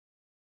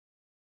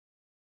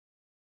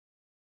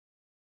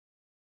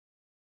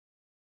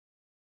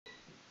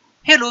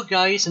Hello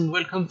guys and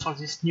welcome for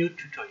this new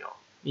tutorial.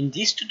 In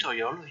this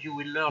tutorial you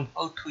will learn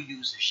how to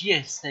use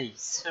GSA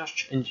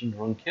search engine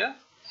ranker.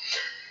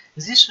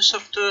 This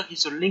software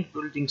is a link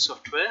building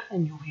software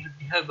and you will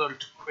be able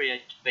to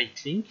create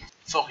backlinks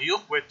for your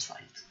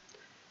website.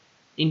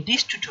 In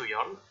this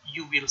tutorial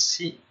you will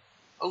see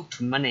how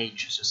to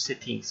manage the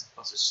settings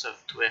of the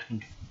software in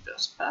the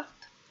first part.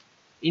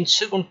 In the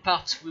second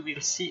part we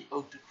will see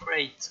how to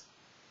create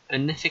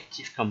an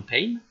effective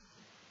campaign.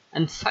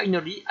 And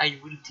finally, I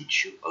will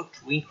teach you how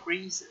to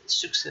increase the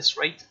success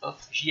rate of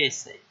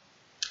GSA.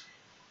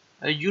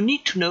 You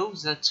need to know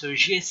that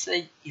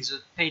GSA is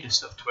a paid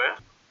software,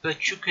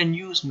 but you can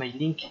use my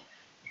link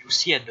you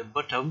see at the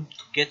bottom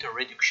to get a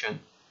reduction.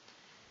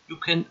 You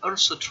can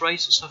also try the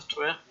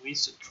software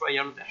with the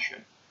trial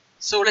version.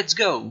 So let's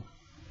go!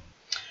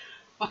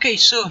 Okay,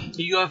 so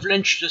you have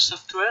launched the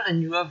software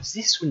and you have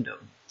this window.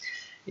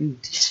 In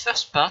this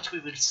first part, we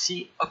will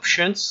see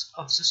options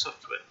of the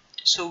software.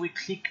 So we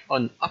click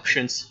on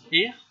Options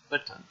here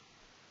button.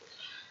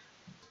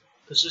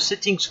 The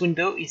settings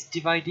window is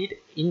divided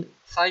in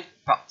 5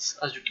 parts,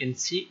 as you can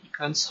see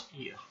icons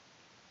here.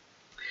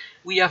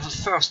 We have the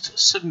first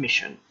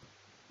submission.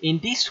 In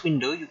this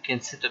window you can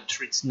set up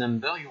threads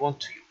number you want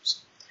to use.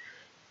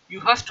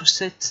 You have to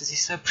set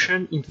this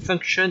option in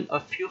function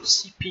of your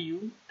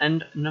CPU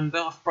and number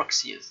of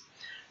proxies.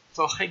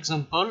 For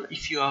example,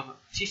 if you have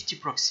 50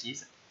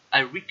 proxies,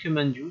 I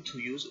recommend you to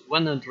use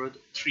 100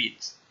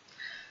 threads.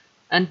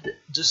 And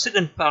the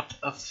second part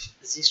of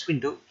this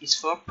window is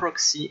for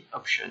proxy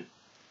option.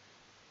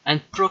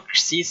 And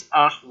proxies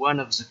are one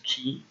of the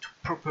key to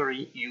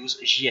properly use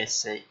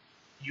GSA.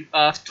 You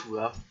have to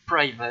have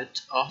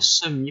private or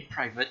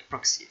semi-private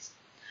proxies.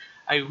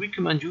 I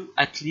recommend you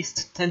at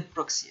least 10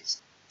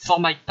 proxies. For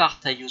my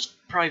part, I use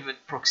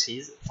private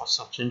proxies for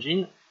search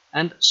engine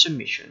and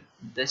submission.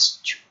 That's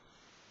two.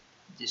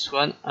 This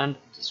one and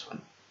this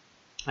one.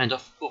 And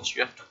of course,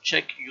 you have to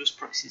check use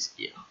proxies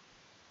here.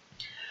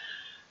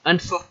 And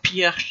for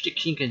PR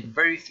checking and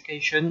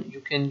verification,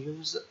 you can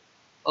use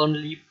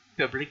only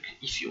public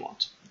if you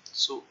want.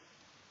 So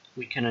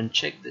we can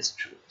uncheck this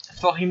too.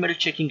 For email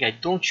checking, I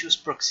don't use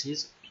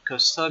proxies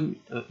because some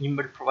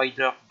email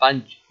provider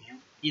ban you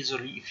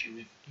easily if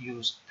you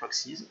use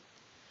proxies.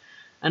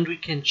 And we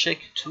can check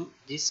to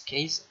this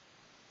case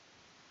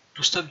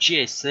to stop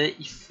GSA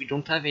if we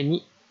don't have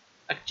any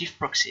active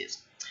proxies.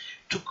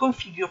 To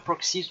configure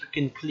proxies, we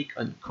can click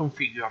on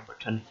Configure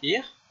button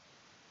here.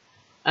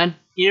 And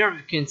here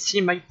you can see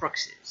my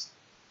proxies.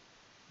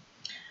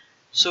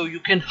 So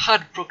you can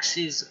add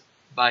proxies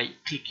by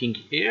clicking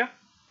here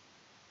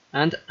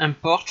and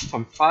import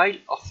from file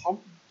or from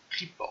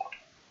clipboard.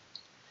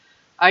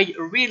 I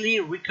really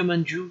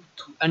recommend you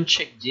to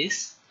uncheck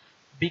this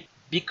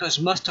because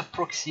most of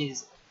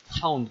proxies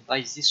found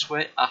by this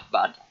way are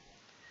bad.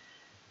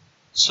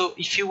 So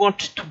if you want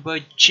to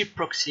buy cheap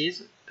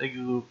proxies,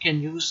 you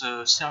can use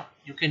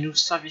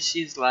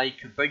services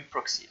like buy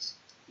proxies,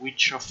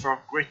 which offer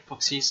great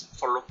proxies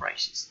for low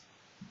prices.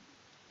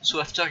 So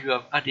after you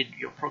have added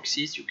your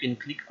proxies, you can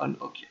click on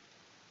OK.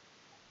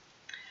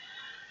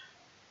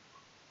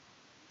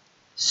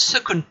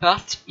 Second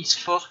part is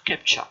for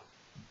CAPTCHA.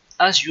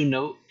 As you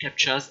know,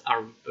 CAPTCHAs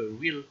are a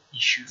real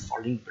issue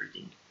for link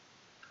building.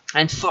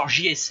 And for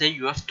GSA,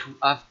 you have to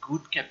have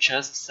good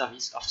CAPTCHAs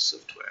service of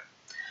software.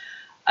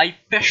 I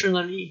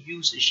personally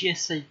use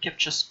GSA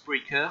CAPTCHA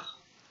Breaker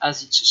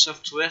as it's a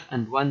software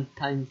and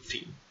one-time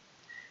fee.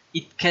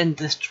 It can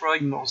destroy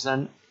more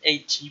than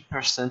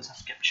 80%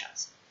 of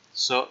CAPTCHAs.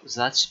 So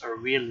that's a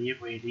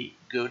really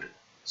good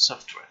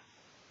software.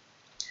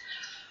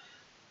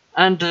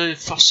 And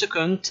for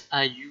second,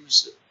 I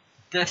use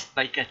Def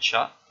by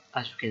CAPTCHA,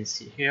 as you can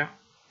see here.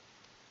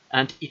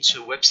 And it's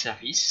a web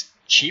service,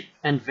 cheap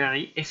and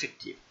very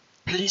effective.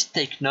 Please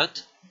take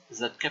note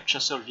that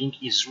CAPTCHA solving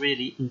is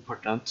really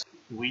important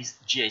with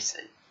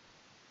GSA.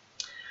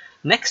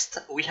 Next,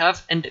 we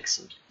have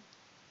indexing.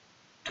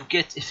 To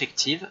get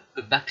effective,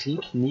 a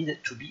backlink needs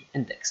to be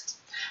indexed.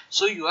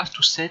 So you have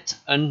to set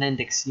an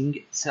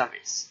indexing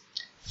service.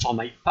 For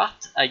my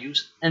part, I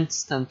use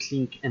instant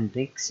link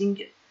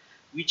indexing,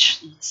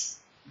 which is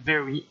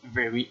very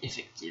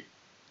effective.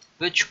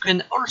 But you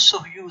can also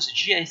use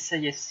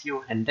GSA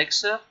SEO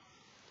indexer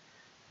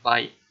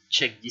by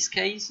check this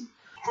case.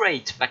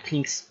 Create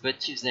backlinks,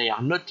 but if they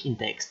are not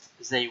indexed,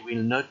 they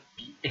will not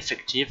be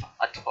effective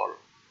at all.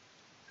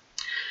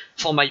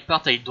 For my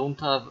part, I don't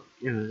have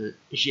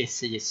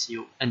GSA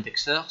SEO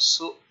indexer,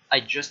 so I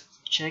just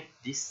check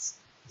this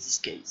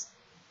case.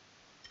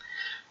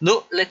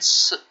 Now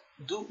let's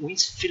do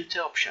with filter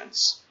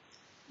options.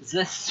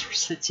 These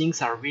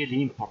settings are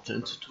really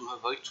important to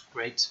avoid to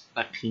create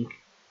backlink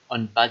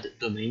on bad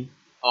domain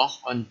or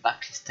on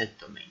blacklisted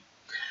domain.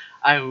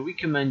 I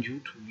recommend you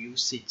to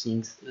use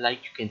settings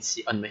like you can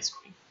see on my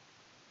screen.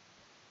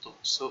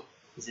 So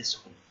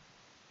this one.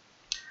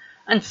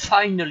 And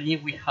finally,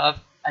 we have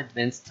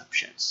advanced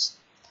options.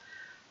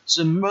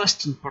 The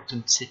most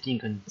important setting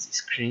on this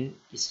screen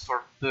is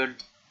for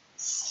build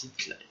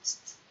site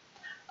list.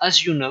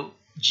 As you know,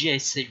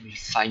 GSA will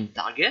find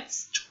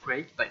targets to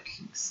create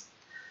backlinks.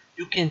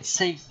 You can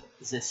save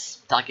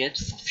this target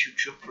for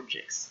future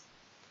projects.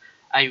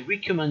 I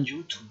recommend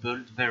you to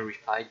build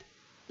verified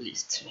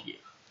lists here.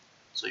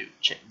 So you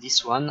check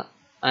this one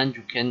and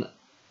you can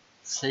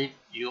save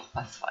your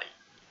path file.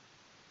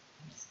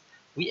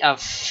 We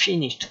have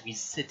finished with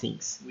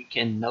settings. We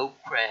can now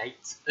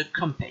create a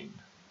campaign.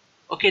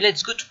 Okay,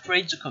 let's go to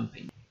create the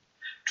campaign.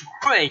 To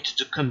create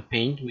the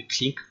campaign, we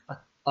click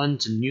on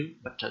the new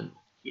button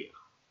here.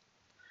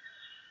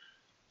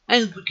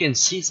 And we can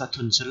see that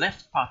on the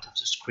left part of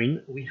the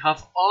screen, we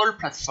have all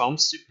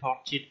platforms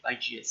supported by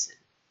GSA.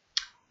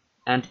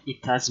 And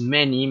it has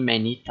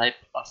many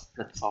types of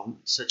platforms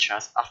such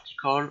as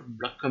article,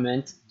 blog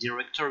comment,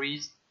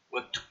 directories,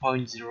 Web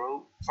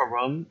 2.0,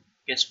 forum,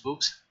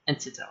 guestbooks,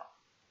 etc.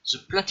 The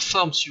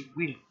platforms you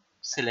will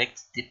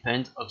select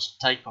depend on the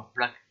type of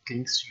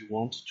backlinks you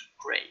want to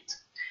create.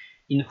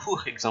 In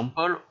our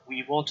example,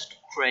 we want to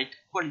create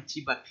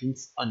quality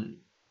backlinks only.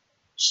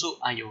 So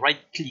I right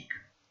click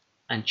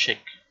and check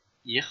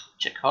here,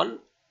 check all.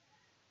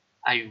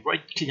 I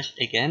right click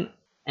again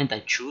and I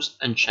choose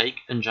uncheck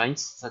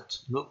engines that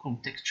no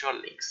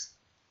contextual links.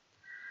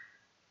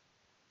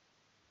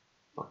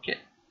 Okay,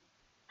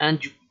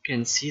 and you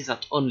can see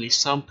that only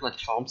some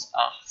platforms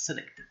are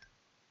selected.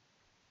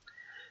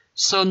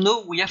 So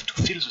now we have to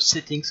fill the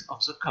settings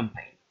of the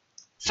campaign.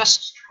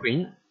 First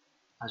screen,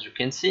 as you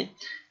can see,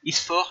 is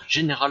for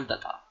general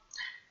data.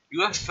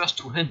 You have first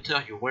to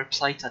enter your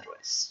website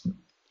address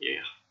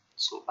here.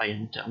 So I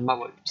enter my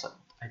website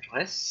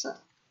address.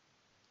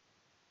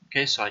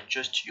 Okay, so I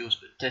just use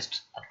the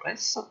test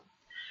address.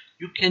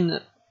 You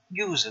can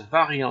use a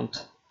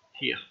variant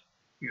here,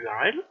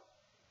 URL,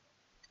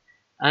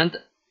 and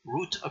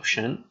root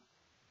option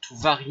to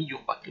vary your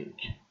backlink,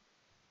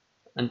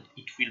 and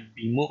it will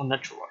be more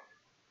natural.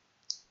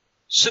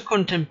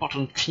 Second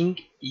important thing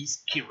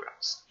is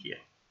keywords here.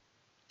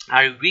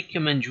 I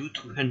recommend you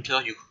to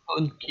enter your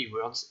own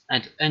keywords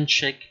and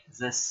uncheck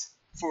this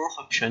fourth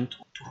option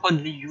to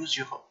only use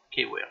your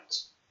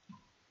keywords.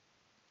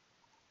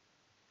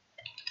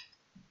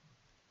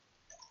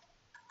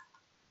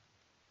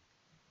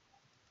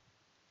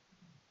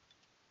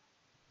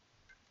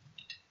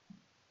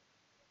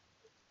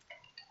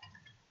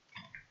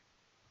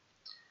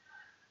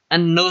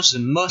 And now the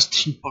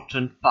most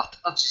important part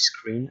of the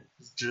screen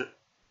is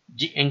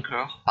the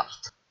anchor part.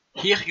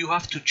 Here you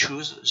have to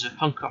choose the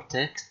anchor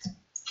text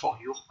for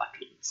your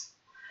backlinks.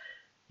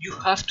 You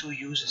have to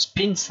use a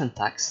spin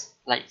syntax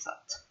like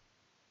that.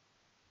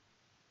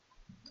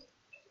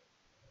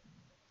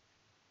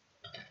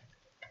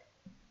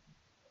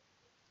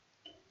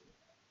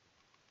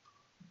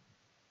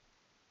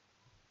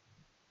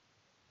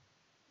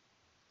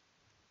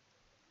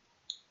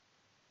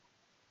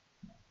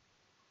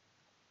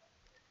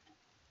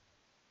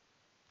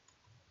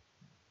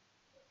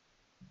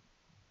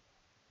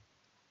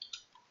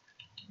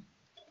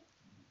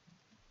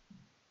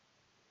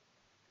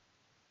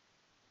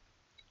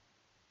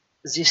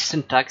 This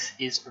syntax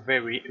is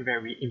very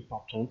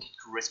important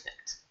to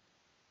respect.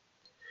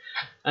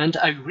 And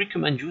I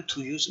recommend you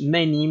to use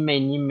many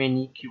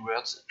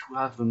keywords to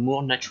have a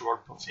more natural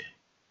profile.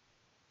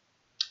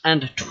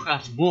 And to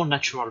have more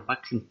natural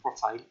backlink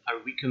profile, I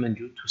recommend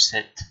you to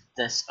set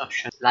this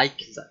option like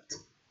that.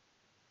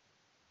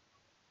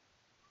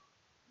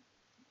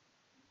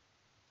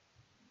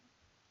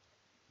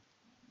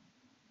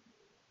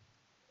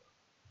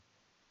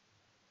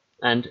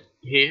 And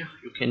here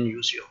you can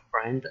use your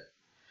brand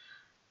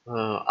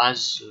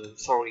as,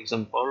 for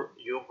example,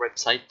 your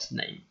website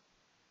name,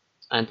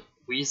 and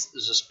with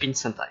the spin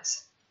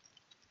syntax.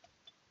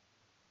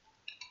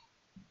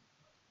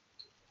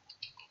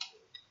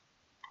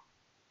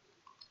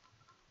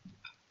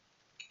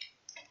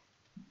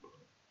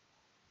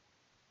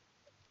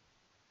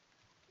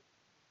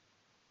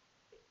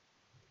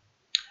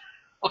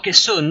 Okay,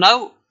 so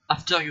now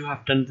after you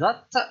have done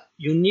that,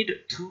 you need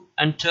to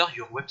enter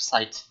your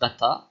website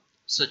data,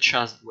 such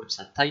as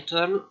website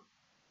title,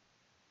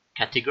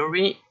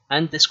 category,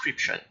 and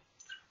description.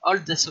 All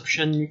this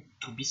option need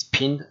to be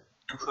spinned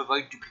to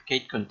avoid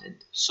duplicate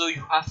content, so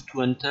you have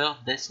to enter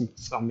this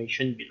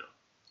information below.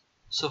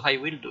 So I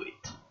will do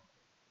it.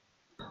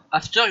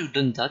 After you've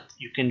done that,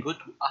 you can go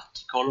to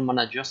Article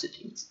Manager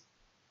settings.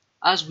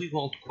 As we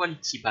want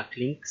quality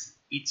backlinks,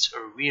 it's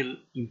a real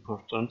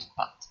important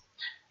part.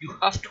 You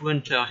have to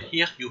enter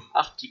here your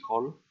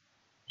article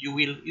you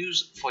will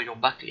use for your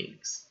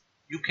backlinks.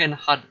 You can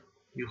add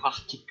your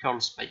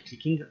articles by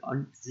clicking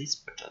on this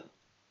button.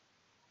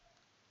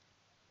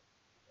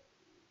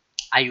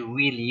 I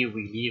really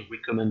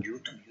recommend you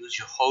to use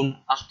your own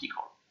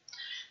article.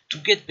 To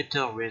get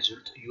better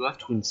result, you have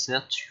to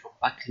insert your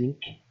backlink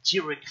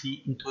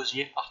directly into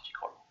the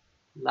article,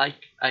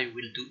 like I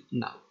will do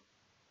now.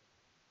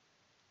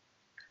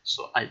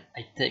 So I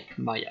take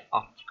my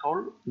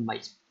article,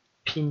 my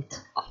pinned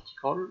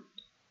article,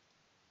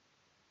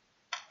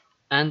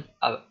 and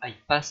I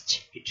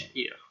paste it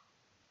here.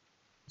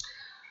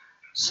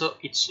 So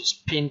it's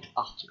a pinned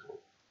article,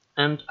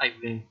 and I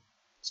will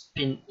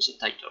spin the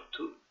title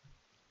too.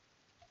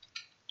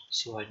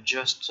 So I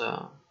just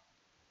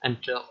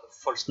enter a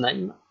false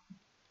name.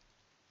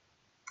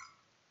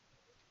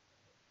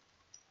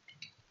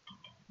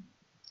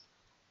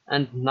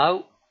 And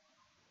now,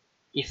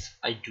 if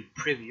I do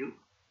preview,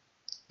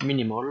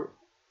 minimal,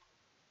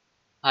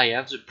 I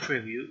have the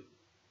preview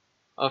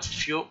of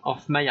few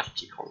of my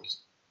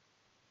articles.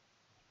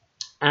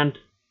 And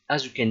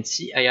as you can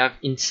see, I have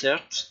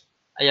insert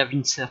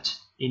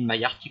in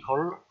my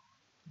article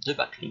the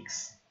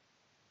backlinks.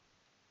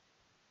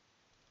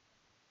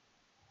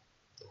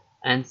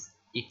 And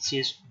it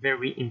is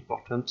very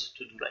important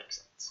to do like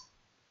that.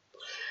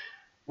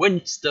 When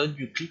it's done,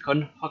 you click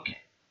on OK,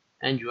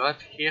 and you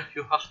have here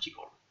your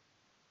article.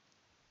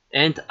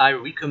 And I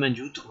recommend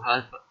you to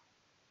have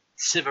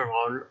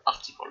several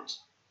articles.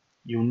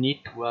 You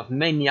need to have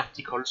many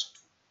articles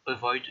to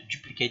avoid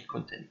duplicate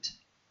content.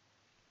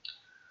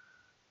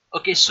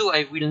 Okay, so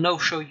I will now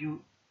show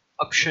you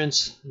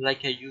options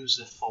like I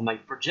use for my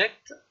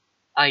project.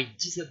 I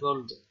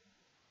disabled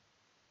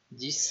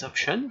this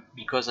option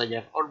because I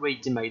have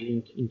already my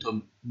link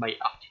into my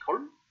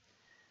article.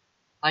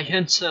 I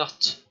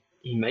insert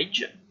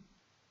image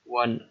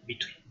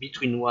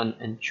between 1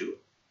 and 2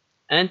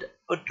 and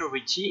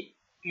authority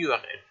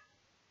URL.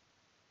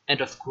 And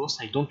of course,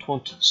 I don't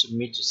want to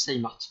submit the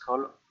same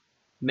article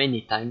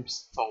many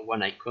times for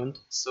one icon,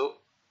 so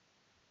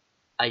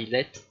I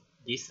let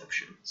these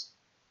options.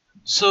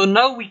 So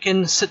now we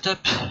can set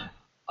up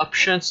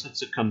options of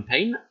the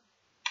campaign,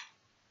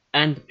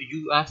 and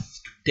you have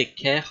to take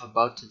care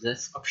about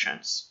these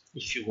options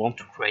if you want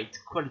to create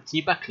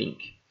quality backlink.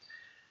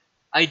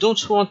 I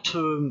don't want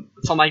to,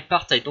 for my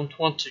part, I don't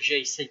want to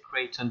GSA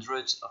create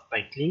hundreds of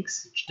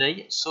backlinks each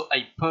day, so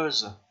I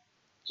pause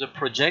the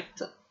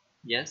project,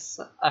 yes,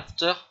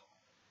 after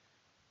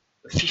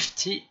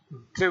 50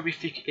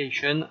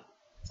 verification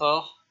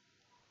for,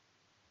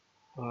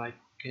 I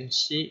can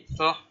see,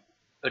 for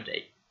a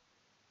day.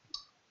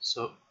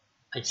 So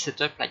I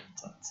set up like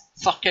that.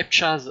 For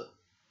CAPTCHAs,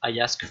 I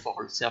ask for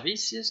all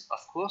services, of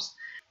course,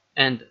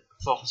 and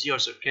for the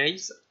other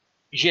case,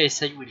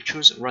 GSA will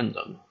choose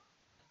random.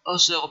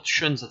 Other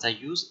option that I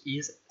use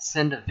is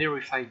send a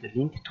verified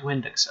link to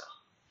indexer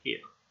here.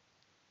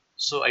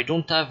 So I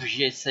don't have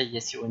GSA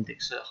SEO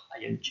indexer,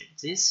 I uncheck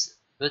this,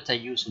 but I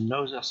use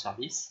another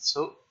service,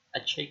 so I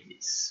check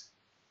this.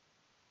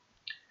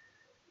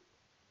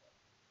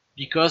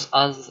 Because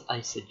as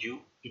I said you,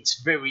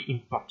 it's very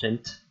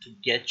important to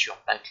get your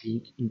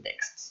backlink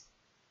indexed.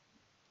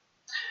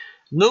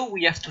 Now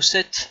we have to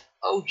set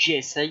how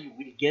GSA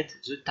will get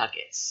the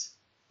targets.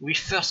 We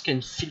first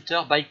can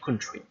filter by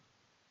country.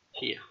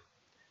 Here.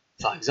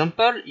 For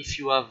example, if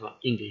you have an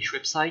English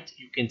website,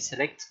 you can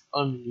select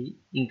only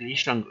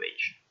English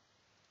language.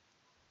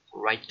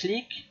 Right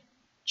click,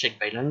 check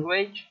by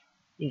language,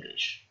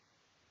 English.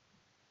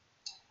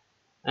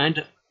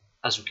 And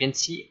as you can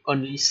see,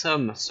 only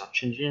some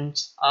search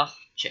engines are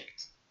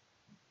checked.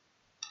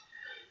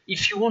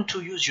 If you want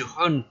to use your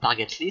own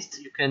target list,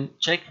 you can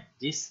check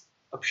these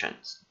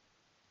options.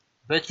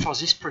 But for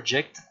this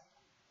project,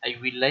 I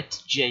will let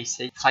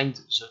GSA find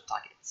the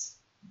targets.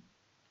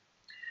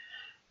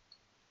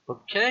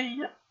 Okay.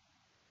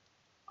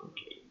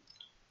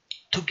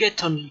 To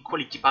get only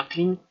quality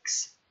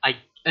backlinks, I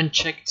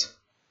unchecked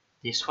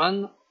this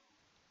one.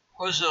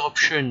 Other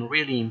option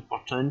really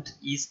important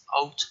is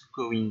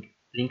outgoing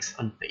links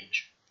on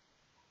page.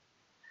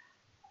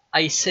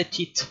 I set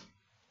it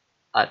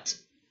at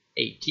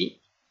 80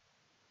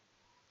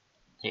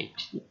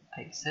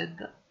 I said,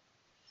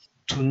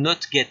 to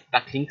not get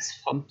backlinks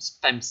from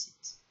spam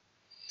sites.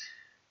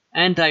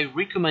 And I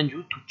recommend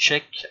you to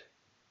check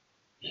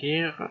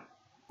here.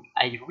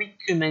 I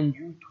recommend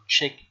you to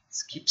check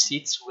skip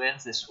sites where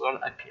this word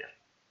appears,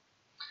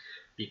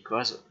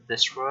 because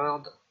this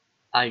word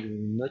are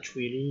not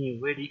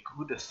really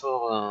good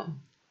for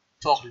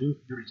link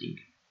building.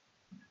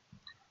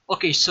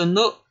 Okay, so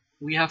now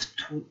we have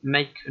to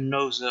make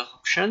another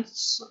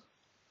options.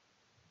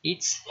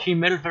 It's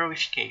email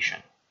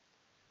verification,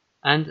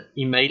 and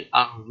email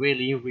are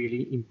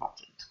really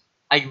important.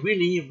 I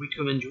really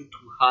recommend you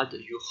to add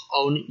your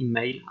own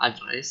email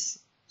address,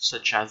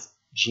 such as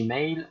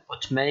Gmail,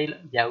 Hotmail,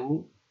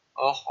 Yahoo,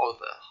 or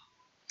other.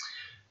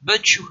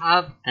 But you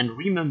have, and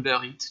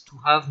remember it, to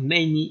have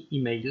many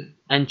emails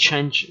and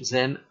change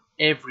them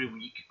every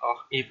week or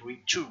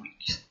every 2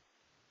 weeks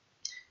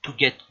to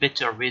get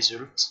better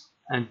results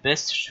and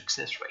best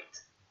success rate.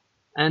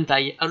 And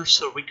I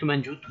also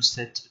recommend you to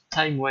set a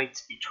time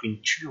wait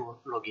between 2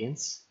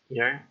 logins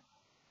here,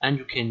 and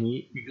you can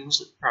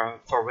use,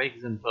 for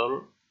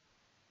example,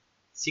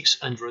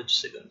 600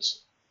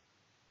 seconds.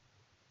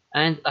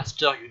 And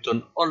after you've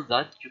done all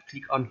that, you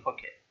click on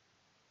OK.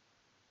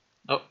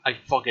 Oh, I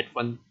forget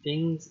one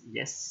thing.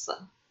 Yes,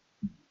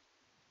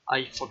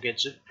 I forget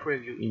the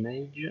preview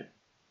image,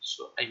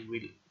 so I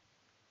will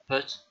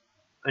put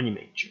an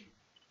image.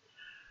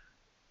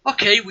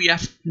 Okay, we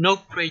have now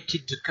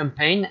created the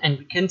campaign and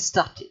we can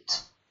start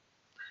it.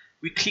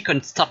 We click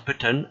on Start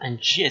button and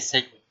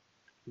GSA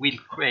will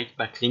create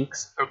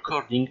backlinks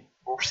according to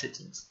our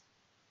settings.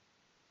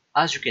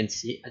 As you can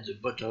see at the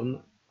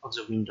bottom of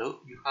the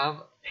window, you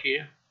have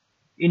here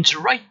In the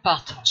right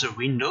part of the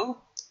window,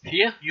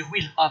 here you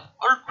will have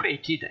all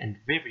created and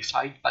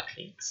verified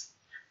backlinks.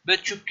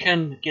 But you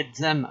can get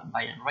them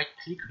by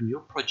right-click on your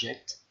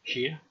project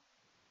here,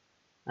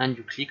 and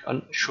you click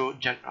on Show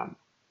Diagram,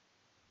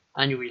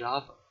 and you will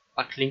have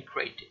backlink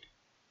created.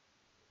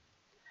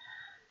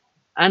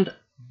 And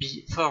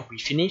before we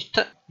finished,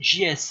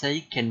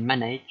 GSA can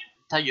manage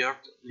tiered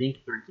link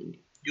building.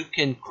 You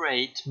can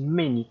create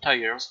many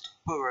tiers to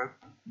power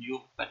up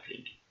your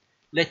backlink.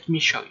 Let me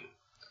show you.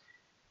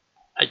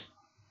 I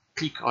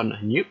click on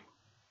New.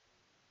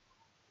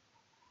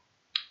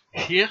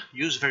 Here,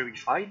 use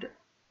verified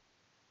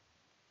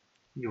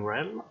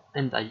URL,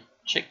 and I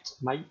checked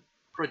my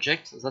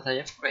project that I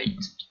have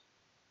created.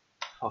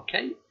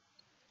 Okay.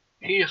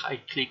 Here I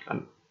click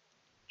on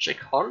Check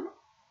All,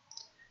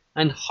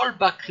 and all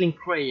backlink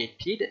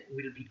created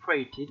will be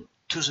created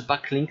to the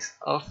backlinks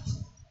of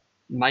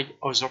my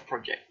other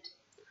project.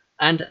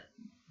 And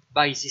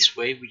by this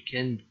way we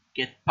can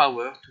get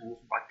power to our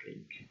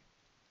backlink.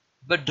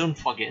 But don't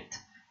forget,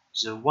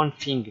 the one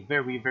thing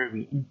very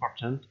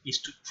important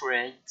is to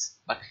create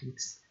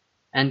backlinks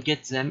and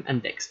get them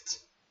indexed.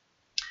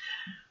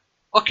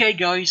 Okay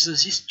guys,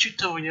 this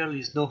tutorial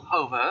is now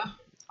over.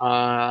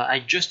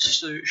 I just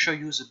show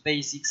you the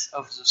basics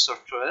of the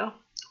software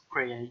to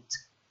create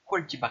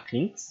quality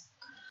backlinks.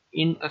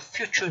 In a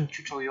future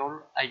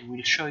tutorial, I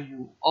will show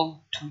you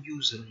how to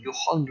use your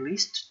own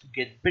list to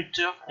get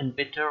better and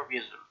better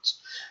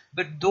results.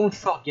 But don't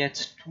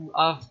forget to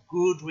have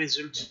good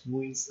results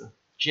with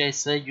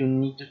GSA. You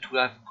need to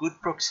have good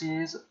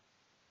proxies,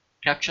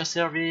 captcha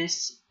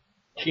service,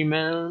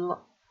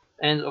 email,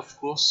 and of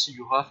course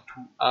you have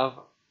to have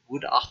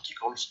good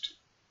articles too.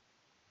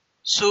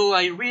 So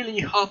I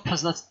really hope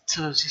that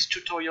this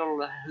tutorial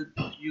will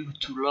help you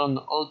to learn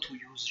how to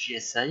use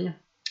GSA.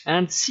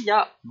 And see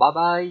ya, bye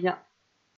bye!